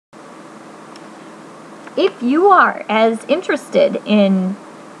if you are as interested in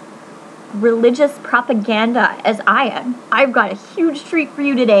religious propaganda as I am, I've got a huge treat for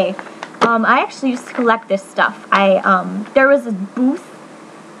you today. I actually used to collect this stuff. There was a booth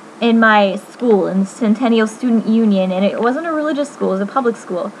in my school, in the Centennial Student Union, and it wasn't a religious school, it was a public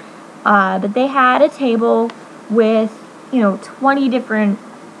school. But they had a table with, 20 different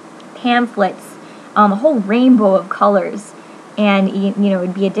pamphlets, a whole rainbow of colors, and,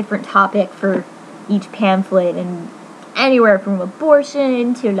 it'd be a different topic for each pamphlet, and anywhere from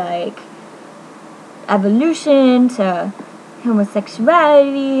abortion to, evolution to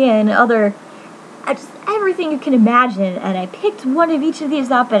homosexuality and everything you can imagine. And I picked one of each of these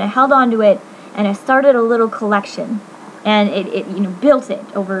up and I held on to it and I started a little collection, and it built it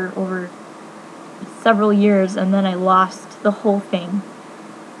over several years, and then I lost the whole thing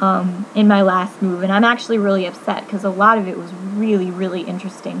in my last move, and I'm actually really upset because a lot of it was really, really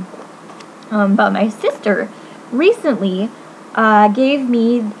interesting. But my sister recently gave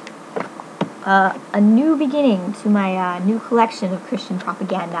me a new beginning to my new collection of Christian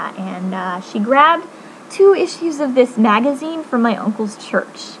propaganda, and she grabbed 2 issues of this magazine from my uncle's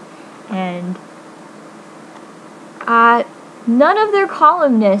church, and none of their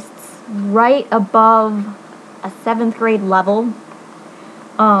columnists write above a 7th grade level,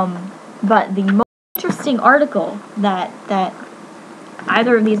 but the most interesting article that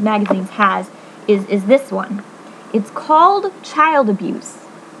either of these magazines has is this one. It's called Child Abuse.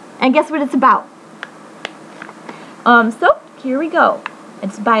 And guess what it's about? So, here we go.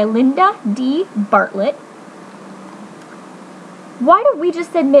 It's by Linda D. Bartlett. Why don't we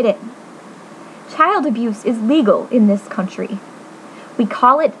just admit it? Child abuse is legal in this country. We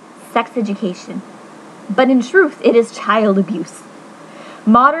call it sex education. But in truth, it is child abuse.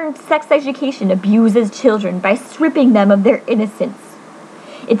 Modern sex education abuses children by stripping them of their innocence.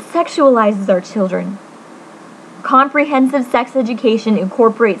 It sexualizes our children. Comprehensive sex education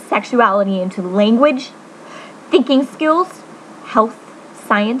incorporates sexuality into language, thinking skills, health,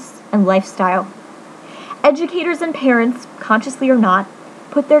 science, and lifestyle. Educators and parents, consciously or not,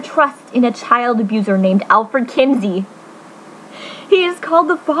 put their trust in a child abuser named Alfred Kinsey. He is called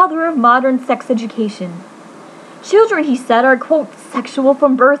the father of modern sex education. Children, he said, are, quote, sexual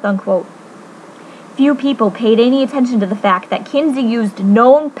from birth, unquote. Few people paid any attention to the fact that Kinsey used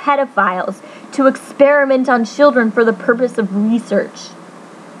known pedophiles to experiment on children for the purpose of research.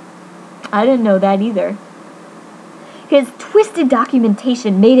 I didn't know that either. His twisted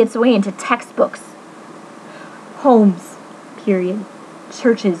documentation made its way into textbooks. Homes, period.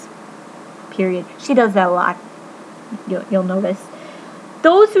 Churches, period. She does that a lot. You'll notice.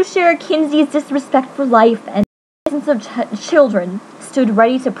 Those who share Kinsey's disrespect for life and the innocence of children stood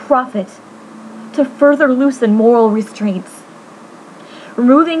ready to profit, to further loosen moral restraints.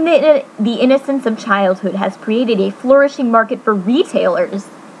 Removing the innocence of childhood has created a flourishing market for retailers.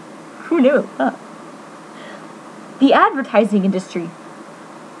 Who knew? Huh? The advertising industry,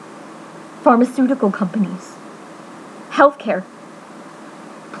 pharmaceutical companies, healthcare,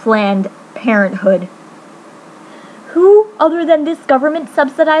 Planned Parenthood. Who, other than this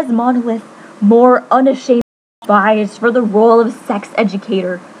government-subsidized monolith, more unashamed vies for the role of sex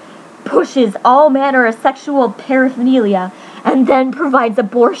educator, pushes all manner of sexual paraphernalia, and then provides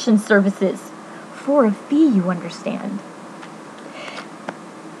abortion services. For a fee, you understand.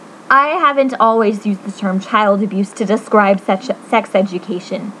 I haven't always used the term child abuse to describe sex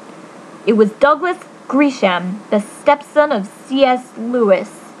education. It was Douglas Grisham, the stepson of C.S. Lewis,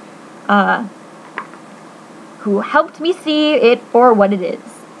 who helped me see it for what it is.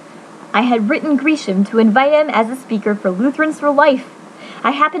 I had written Grisham to invite him as a speaker for Lutherans for Life.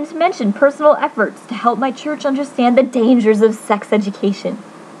 I happened to mention personal efforts to help my church understand the dangers of sex education.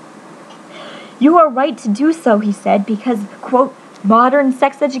 You are right to do so, he said, because, quote, modern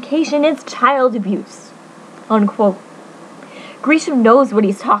sex education is child abuse, unquote. Grisham knows what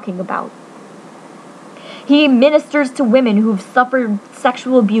he's talking about. He ministers to women who've suffered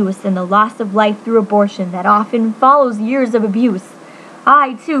sexual abuse and the loss of life through abortion that often follows years of abuse.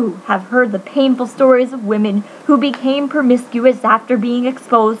 I, too, have heard the painful stories of women who became promiscuous after being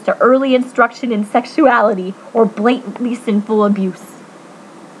exposed to early instruction in sexuality or blatantly sinful abuse.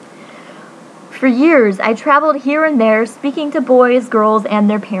 For years, I traveled here and there speaking to boys, girls, and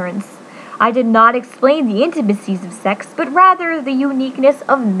their parents. I did not explain the intimacies of sex, but rather the uniqueness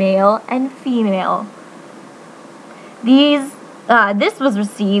of male and female. This was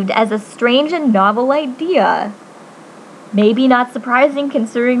received as a strange and novel idea. Maybe not surprising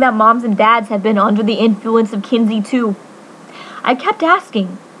considering that moms and dads had been under the influence of Kinsey too. I kept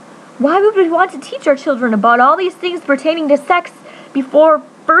asking, why would we want to teach our children about all these things pertaining to sex before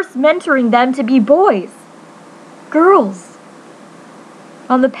first mentoring them to be boys? girls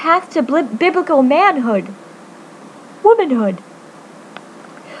on the path to biblical manhood, womanhood.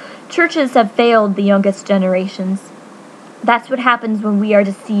 Churches have failed the youngest generations. That's what happens when we are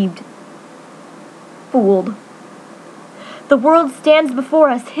deceived, fooled. The world stands before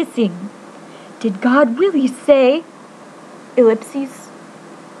us hissing. Did God really say? Ellipses.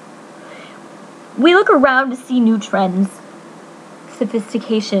 We look around to see new trends,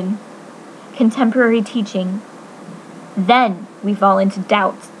 sophistication, contemporary teaching. Then we fall into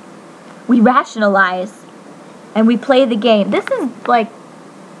doubt. We rationalize, and we play the game. This is like,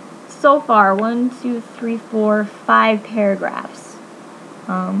 so far, 1, 2, 3, 4, 5 paragraphs.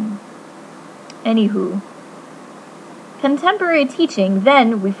 Anywho. Contemporary teaching,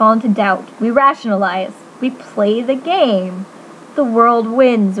 then we fall into doubt. We rationalize. We play the game. The world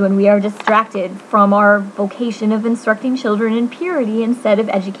wins when we are distracted from our vocation of instructing children in purity instead of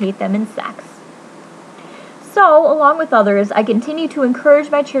educate them in sex. So, along with others, I continue to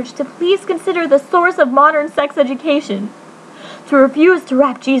encourage my church to please consider the source of modern sex education, to refuse to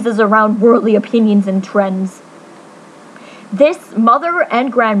wrap Jesus around worldly opinions and trends. This mother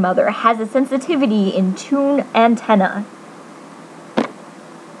and grandmother has a sensitivity in tune antenna.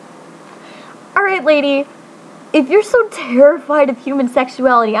 Alright, lady, if you're so terrified of human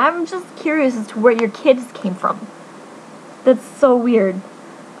sexuality, I'm just curious as to where your kids came from. That's so weird.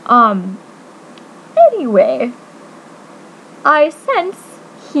 Anyway, I sense,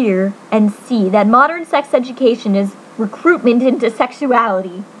 hear, and see that modern sex education is recruitment into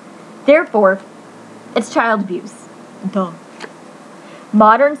sexuality. Therefore, it's child abuse. Duh.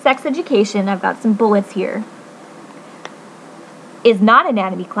 Modern sex education, I've got some bullets here, is not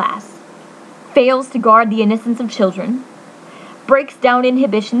anatomy class, fails to guard the innocence of children, breaks down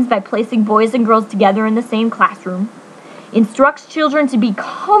inhibitions by placing boys and girls together in the same classroom, instructs children to be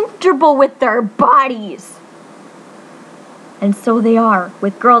comfortable with their bodies. And so they are,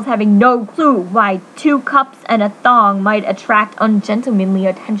 with girls having no clue why 2 cups and a thong might attract ungentlemanly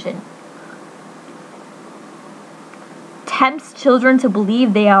attention. Tempts children to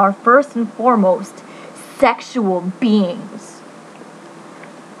believe they are first and foremost sexual beings.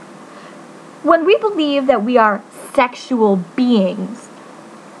 When we believe that we are sexual beings,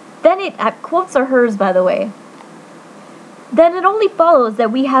 then quotes are hers, by the way, then it only follows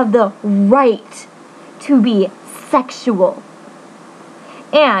that we have the right to be sexual.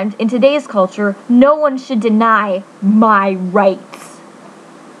 And in today's culture, no one should deny my rights.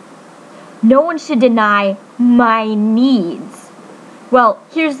 No one should deny my needs. Well,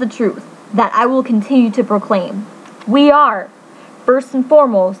 here's the truth that I will continue to proclaim. We are, first and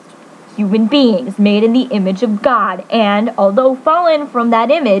foremost, human beings made in the image of God, and although fallen from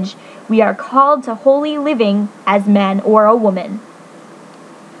that image, we are called to holy living as man or a woman.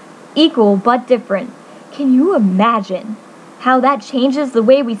 Equal but different. Can you imagine how that changes the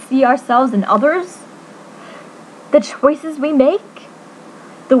way we see ourselves and others? The choices we make?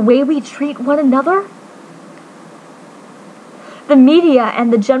 The way we treat one another? The media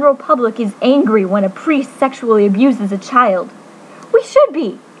and the general public is angry when a priest sexually abuses a child. We should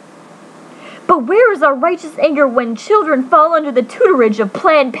be. But where is our righteous anger when children fall under the tutorage of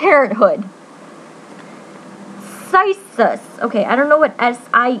Planned Parenthood? SIECUS. Okay, I don't know what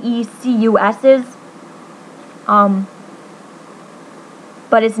SIECUS is.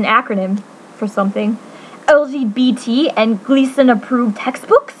 But it's an acronym for something. LGBT and Gleason-approved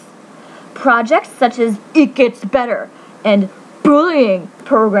textbooks. Projects such as It Gets Better and bullying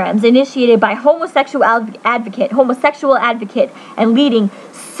programs initiated by homosexual advocate, and leading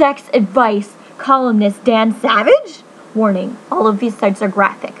sex advice columnist Dan Savage? Warning, all of these sites are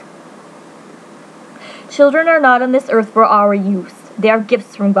graphic. Children are not on this earth for our use. They are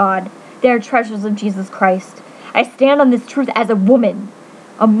gifts from God. They are treasures of Jesus Christ. I stand on this truth as a woman,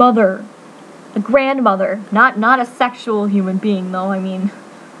 a mother, a grandmother, not a sexual human being though, I mean,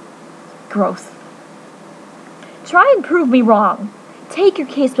 gross. Try and prove me wrong. Take your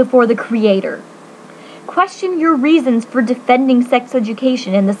case before the Creator. Question your reasons for defending sex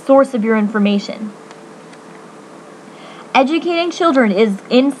education and the source of your information. Educating children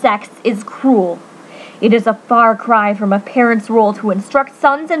in sex is cruel. It is a far cry from a parent's role to instruct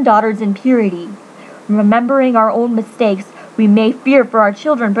sons and daughters in purity. Remembering our own mistakes, we may fear for our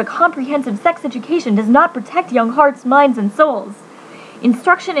children, but comprehensive sex education does not protect young hearts, minds, and souls.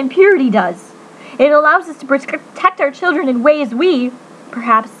 Instruction in purity does. It allows us to protect our children in ways we,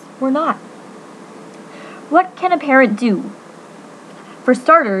 perhaps, were not. What can a parent do? For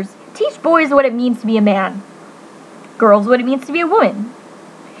starters, teach boys what it means to be a man. Girls what it means to be a woman.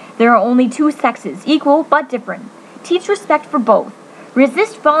 There are only 2 sexes, equal but different. Teach respect for both.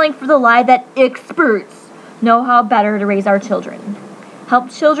 Resist falling for the lie that experts know how better to raise our children, help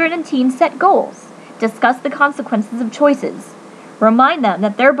children and teens set goals, discuss the consequences of choices, remind them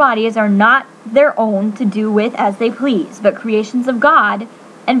that their bodies are not their own to do with as they please, but creations of God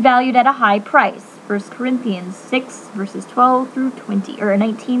and valued at a high price. 1 Corinthians 6, verses 12 through 20, or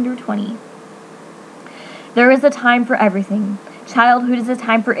 19 through 20. There is a time for everything. Childhood is a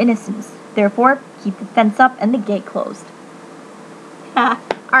time for innocence. Therefore, keep the fence up and the gate closed.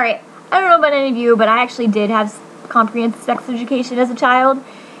 Alright, I don't know about any of you, but I actually did have comprehensive sex education as a child.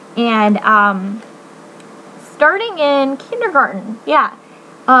 And starting in kindergarten,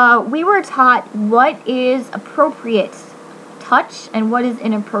 we were taught what is appropriate touch and what is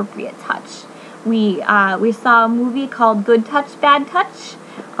inappropriate touch. We saw a movie called Good Touch, Bad Touch.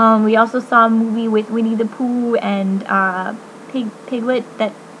 We also saw a movie with Winnie the Pooh and Piglet,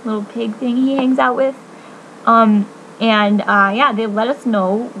 that little pig thing he hangs out with. They let us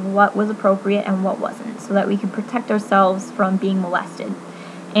know what was appropriate and what wasn't, so that we could protect ourselves from being molested.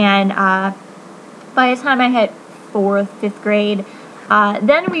 And by the time I hit 4th, 5th grade,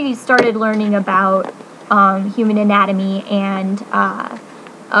 then we started learning about human anatomy and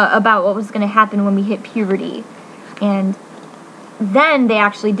about what was going to happen when we hit puberty. And then they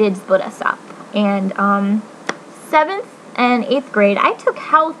actually did split us up. And 7th and 8th grade, I took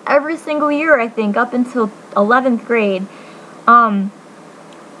health every single year, I think, up until 11th grade.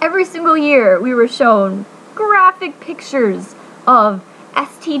 Every single year we were shown graphic pictures of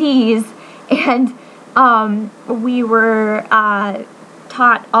STDs, and we were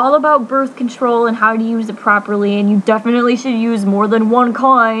taught all about birth control and how to use it properly, and you definitely should use more than one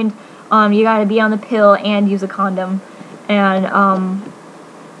kind. You gotta be on the pill and use a condom. And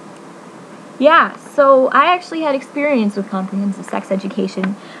so I actually had experience with comprehensive sex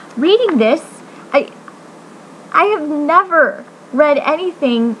education. Reading this, I have never read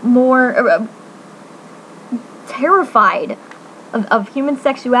anything more terrified of human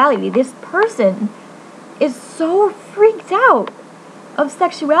sexuality. This person is so freaked out of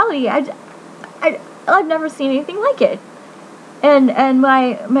sexuality. I've never seen anything like it. And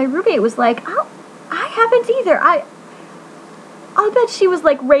my roommate was like, oh, I haven't either. I'll bet she was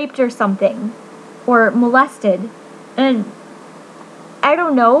like raped or something, or molested. And I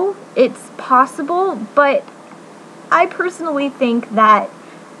don't know, it's possible, but I personally think that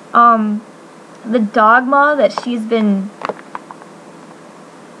the dogma that she's been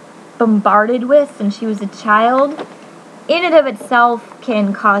bombarded with since she was a child, in and of itself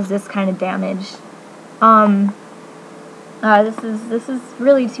can cause this kind of damage. This is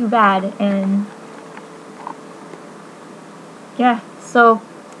really too bad, and so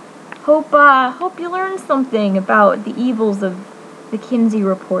hope you learned something about the evils of the Kinsey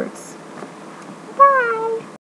reports.